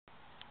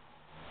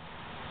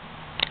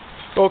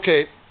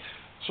Okay,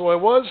 so I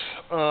was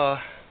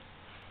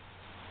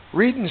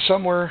reading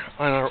somewhere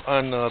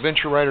on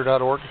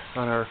VentureRider.org,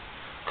 on our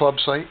club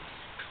site,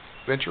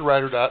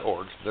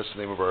 VentureRider.org. That's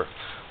the name of our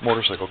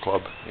motorcycle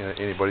club.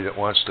 Anybody that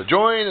wants to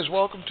join is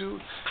welcome to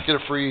get a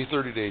free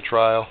 30-day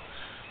trial.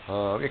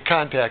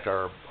 Contact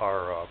our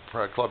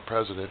club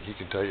president. He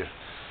can tell you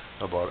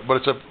about it. But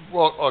it's a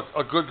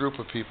good group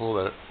of people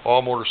that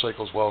all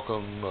motorcycles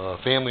welcome,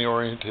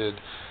 family-oriented,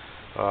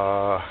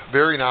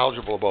 very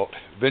knowledgeable about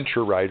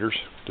venture riders.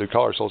 They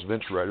call ourselves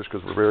venture riders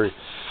because we're very,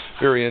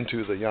 very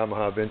into the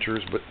Yamaha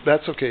Ventures. But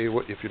that's okay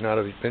if you're not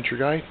a venture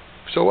guy.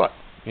 So what?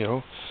 You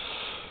know,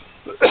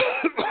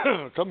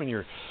 come in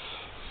your.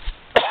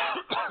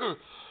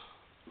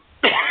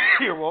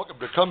 You're welcome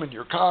to come in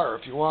your car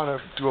if you want to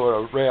do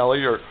a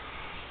rally or.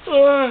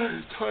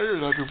 I'm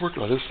tired. I've been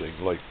working on this thing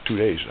like 2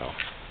 days now,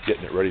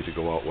 getting it ready to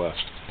go out west.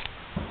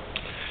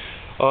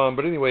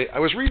 But anyway, I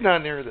was reading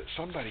on there that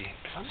somebody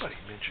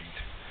mentioned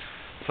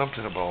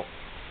something about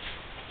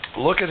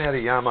looking at a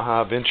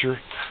Yamaha Venture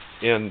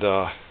and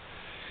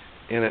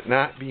it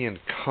not being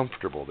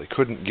comfortable. They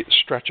couldn't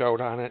stretch out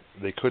on it.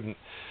 They couldn't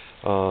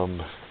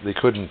get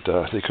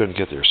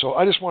there. So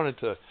I just wanted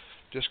to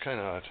kind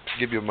of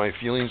give you my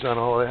feelings on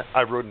all that.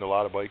 I've ridden a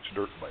lot of bikes,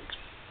 dirt bikes,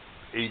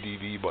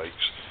 ADV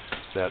bikes.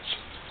 That's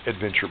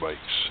adventure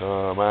bikes,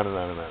 on and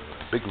on and on.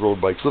 Big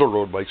road bikes, little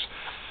road bikes,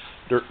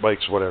 dirt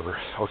bikes, whatever.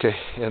 Okay,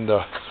 and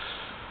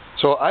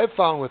so I've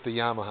found with the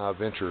Yamaha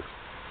Venture,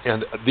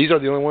 and these are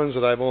the only ones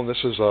that I've owned.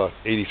 This is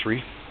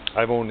 83.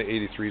 I've owned the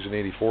 83s and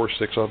 84,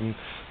 6 of them,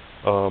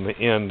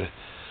 and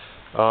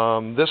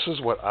this is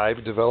what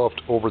I've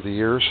developed over the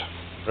years.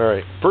 All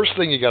right, first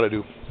thing you got to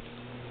do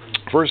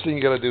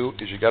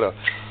is you got to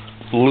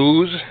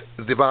lose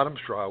the bottom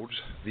shrouds.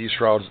 These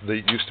shrouds,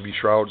 they used to be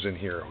shrouds in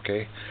here,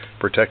 okay?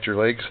 Protect your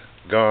legs,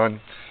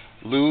 gone.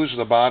 Lose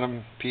the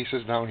bottom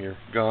pieces down here,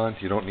 gone.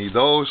 You don't need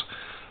those.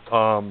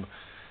 Let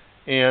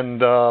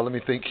me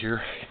think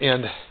here.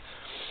 And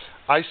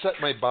I set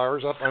my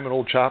bars up. I'm an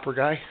old chopper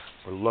guy.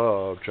 I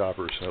love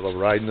choppers. I love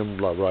riding them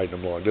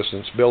long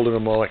distance, building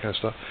them, all that kind of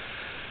stuff.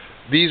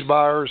 These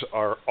bars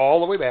are all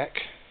the way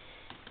back.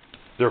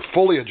 They're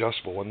fully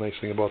adjustable. One nice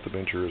thing about the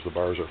Venture is the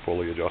bars are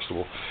fully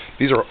adjustable.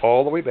 These are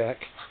all the way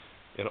back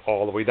and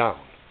all the way down,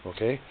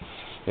 okay?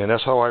 And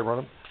that's how I run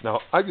them.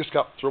 Now, I just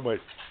got through my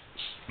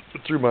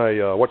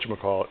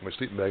whatchamacallit, my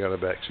sleeping bag on the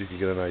back so you can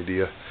get an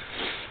idea,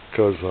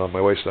 because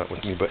my wife's not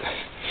with me but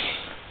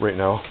right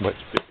now. But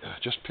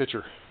just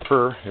picture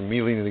her and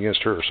me leaning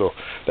against her. So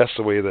that's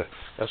the way the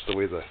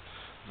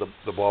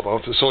ball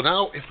bounces. So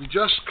now, if we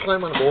just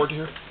climb on board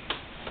here,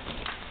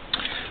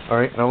 all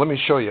right. Now let me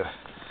show you.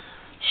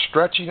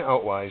 Stretching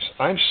outwise,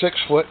 I'm 6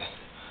 foot,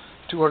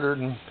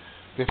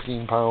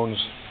 215 pounds.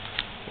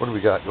 What do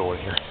we got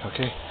going here?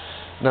 Okay.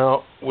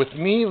 Now, with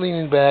me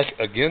leaning back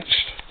against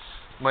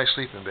my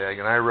sleeping bag,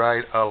 and I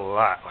ride a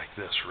lot like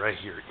this right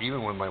here,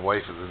 even when my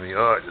wife is with me,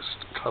 I just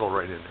cuddle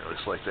right in there,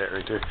 just like that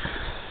right there.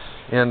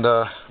 And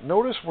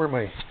notice where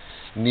my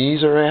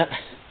knees are at,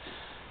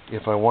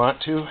 if I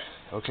want to,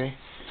 okay,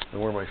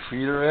 and where my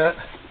feet are at.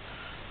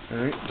 All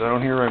right,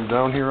 down here, I'm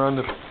down here on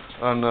the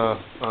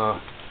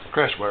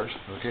crash bars,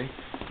 okay.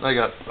 I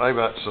got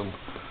some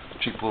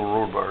cheap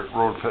little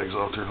road pegs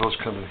out there. Those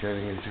come in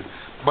handy too.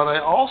 But I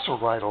also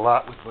ride a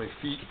lot with my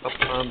feet up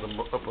on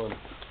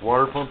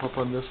water pump up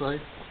on this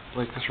side,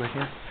 like this right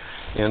here,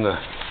 and the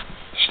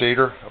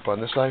stator up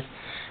on this side,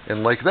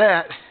 and like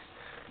that.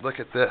 Look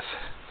at this.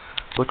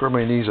 Look where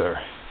my knees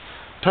are.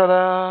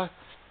 Ta-da!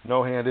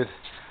 No-handed.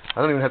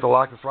 I don't even have to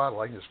lock the throttle.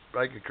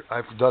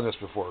 I've done this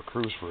before.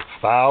 Cruise for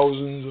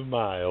thousands of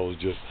miles,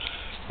 just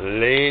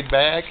laid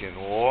back and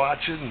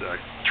watching the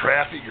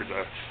traffic or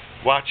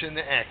watching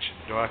the action,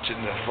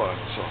 watching the fun.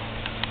 So,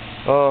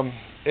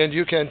 and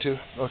you can too.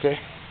 Okay.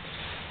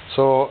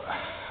 So,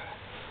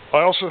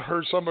 I also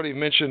heard somebody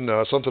mention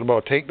something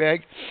about a tank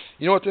bag.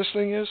 You know what this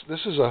thing is?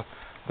 This is an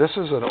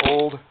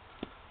old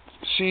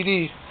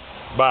CD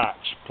box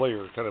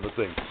player kind of a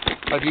thing.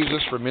 I've used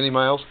this for many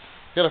miles.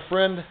 Got a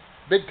friend,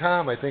 Big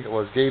Tom, I think it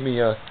was, gave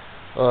me an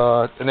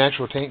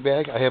actual tank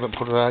bag. I haven't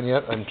put it on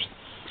yet. I'm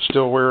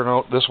still wearing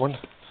out this one.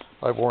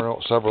 I've worn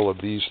out several of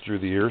these through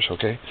the years,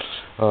 okay?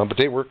 But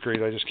they work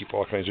great. I just keep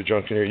all kinds of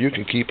junk in here. You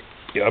can keep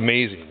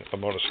amazing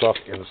amount of stuff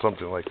in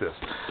something like this.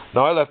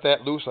 Now, I left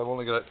that loose. I've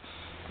only got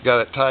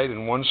it tied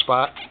in one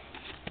spot,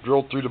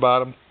 drilled through the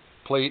bottom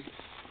plate,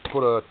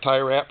 put a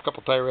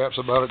couple tie wraps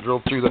about it,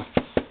 drilled through the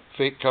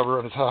fake cover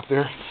on the top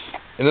there,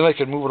 and then I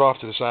can move it off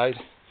to the side,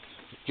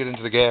 get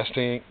into the gas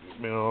tank,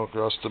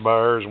 across the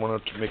bars,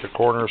 want to make a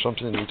corner or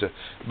something, and need to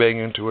bang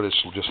into it,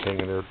 it's just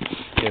hanging there,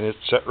 and it's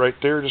set right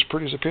there, just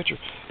pretty as a picture.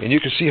 And you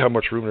can see how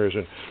much room there is,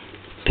 and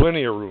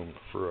plenty of room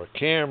for a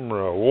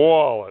camera,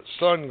 wallet,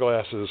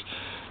 sunglasses,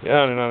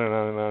 on and on and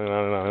on and on and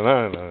on and on and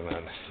on and on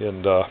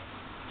and on.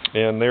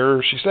 And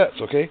there she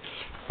sits, okay?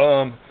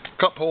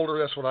 Cup holder,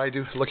 that's what I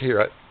do. Look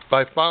here,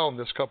 I found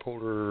this cup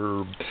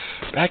holder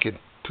back in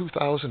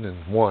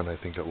 2001, I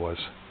think it was.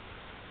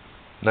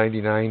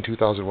 99,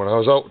 2001. I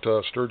was out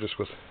Sturgis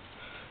with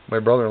my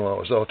brother-in-law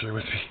was out there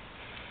with me.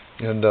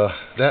 And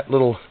that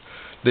little,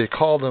 they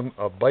call them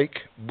a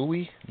bike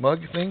buoy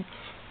mug thing.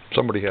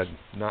 Somebody had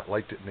not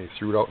liked it, and they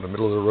threw it out in the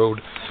middle of the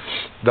road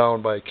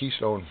down by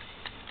Keystone.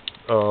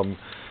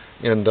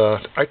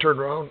 I turned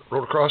around,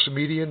 rode across the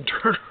median,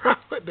 turned around,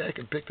 went back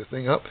and picked the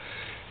thing up,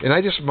 and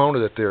I just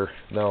mounted it there.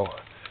 Now,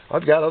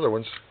 I've got other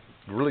ones,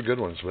 really good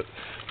ones, but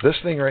this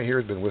thing right here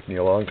has been with me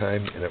a long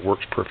time, and it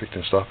works perfect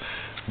and stuff.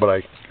 But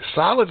I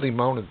solidly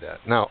mounted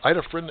that. Now, I had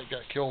a friend that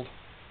got killed,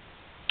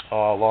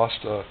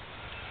 lost a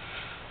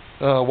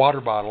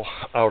water bottle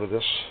out of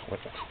this,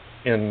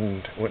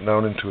 went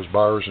down into his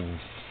bars,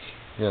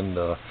 and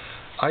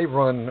I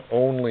run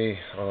only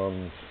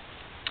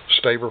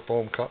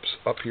styrofoam cups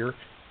up here.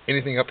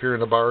 Anything up here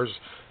in the bars,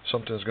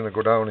 something's going to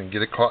go down and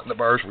get it caught in the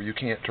bars where you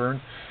can't turn.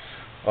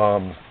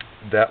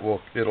 It'll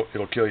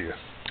kill you.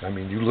 I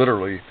mean, you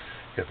literally,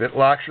 if it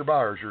locks your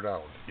bars, you're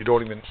down. You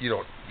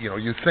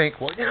think,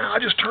 well, yeah, I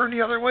just turn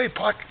the other way,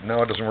 puck.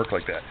 No, it doesn't work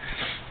like that.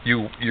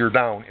 You're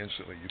down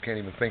instantly. You can't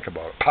even think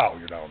about it. Pow,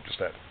 you're down. Just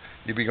that.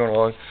 You'll be going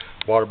along,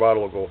 water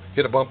bottle will go,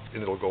 hit a bump,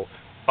 and it'll go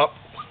up,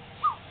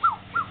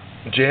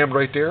 jammed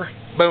right there.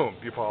 Boom,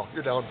 you fall.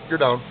 You're down. You're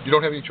down. You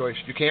don't have any choice.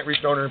 You can't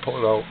reach down there and pull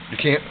it out. You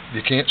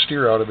can't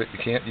steer out of it.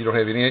 You don't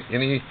have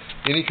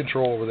any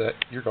control over that.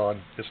 You're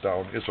gone. It's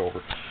down. It's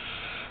over.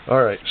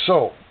 All right.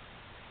 So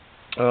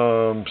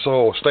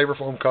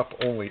styrofoam cup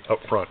only up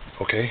front.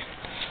 Okay.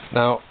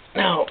 Now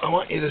I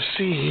want you to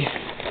see.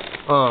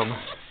 I'm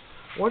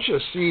going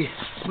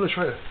to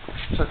try to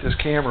set this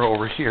camera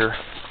over here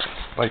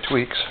by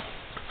tweaks.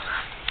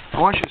 I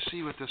want you to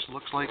see what this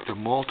looks like. The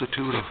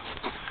multitude of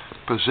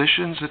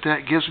positions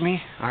that gives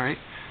me. Alright,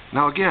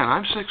 now again,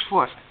 I'm 6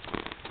 foot.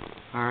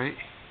 Alright,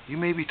 you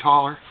may be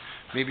taller,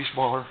 maybe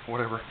smaller,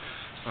 whatever.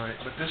 Alright,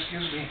 but this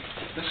is the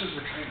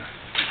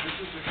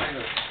kind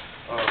of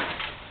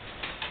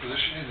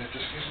positioning that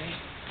this gives me.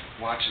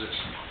 Watch this.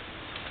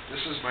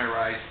 This is my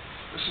ride.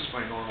 This is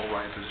my normal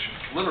ride position.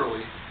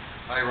 Literally,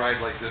 I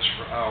ride like this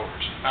for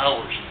hours and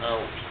hours and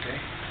hours, okay?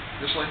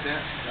 Just like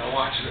that. Now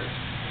watch this.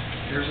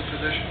 Here's a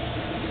position.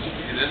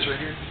 See this right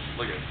here?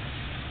 Look at it.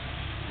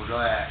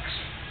 Relax.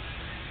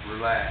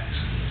 Relax.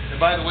 And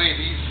by the way,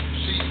 these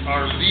seats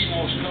are the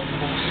most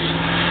comfortable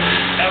seats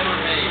ever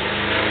made.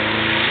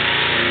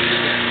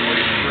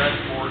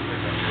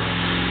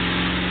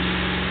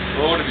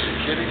 Oh, to be a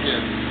kid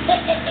again.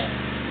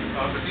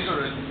 But these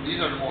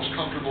are the most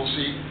comfortable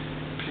seats.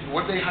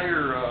 What they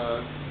hire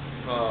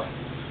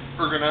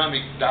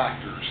ergonomic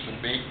doctors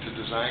to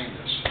design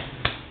this.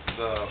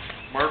 The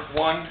Mark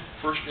 1,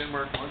 first gen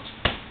Mark 1's,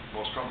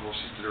 most comfortable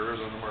seat that there is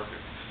on the market.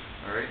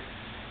 All right.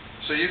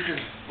 So you can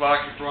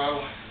lock your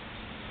throttle,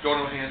 go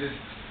no-handed,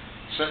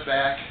 sit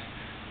back,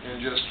 and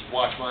just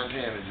watch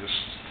Montana just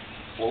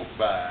float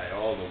by.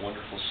 All the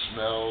wonderful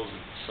smells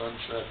and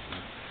sunsets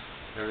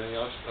and everything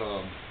else.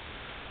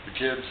 The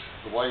kids,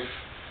 the wife,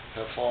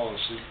 have fallen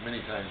asleep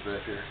many times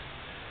back here.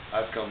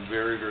 I've come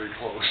very, very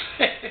close.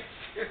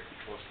 Very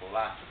close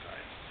lots of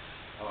times.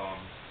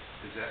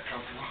 Is that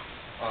comfortable?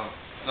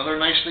 Another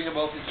nice thing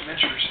about these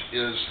Ventures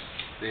is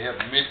they have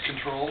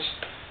mid-controls.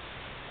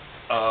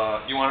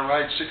 You want to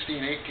ride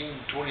 16,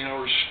 18, 20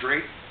 hours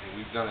straight, and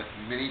we've done it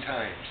many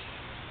times.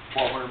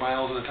 1,200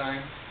 miles at a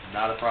time,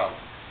 not a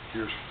problem.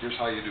 Here's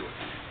how you do it.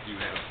 You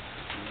have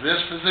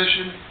this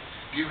position,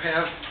 you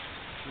have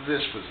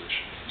this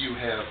position. You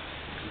have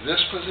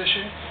this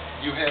position,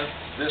 you have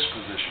this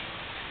position.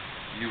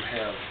 You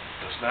have,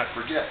 let's not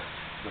forget,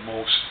 the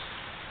most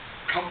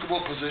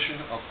comfortable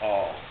position of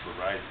all for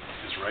riding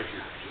is right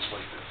here, just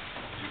like this.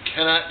 You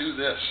cannot do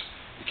this.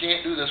 You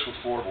can't do this with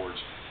floorboards.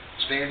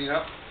 Standing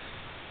up,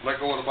 let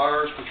go of the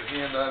bars, put your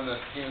hands on the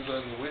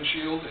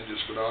windshield, and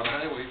just go down the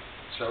highway,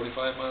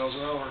 75 miles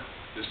an hour,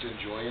 just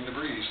enjoying the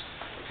breeze.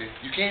 Okay,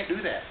 you can't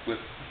do that with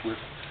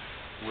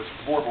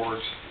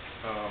floorboards.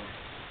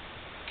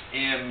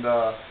 And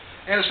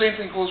the same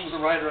thing goes with the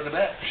rider on the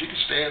back. She can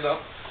stand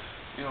up,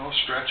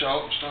 stretch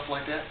out and stuff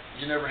like that.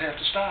 You never have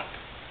to stop.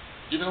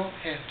 You don't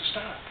have to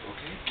stop.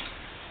 Okay,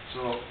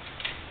 so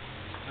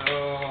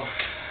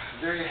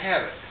there you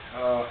have it.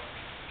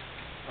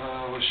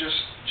 Was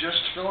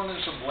just filling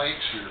in some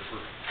blanks here for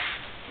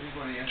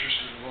anybody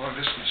interested in long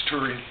distance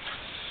touring.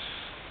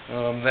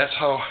 That's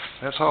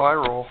how I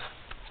roll.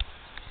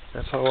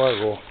 That's how I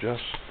roll,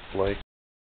 just like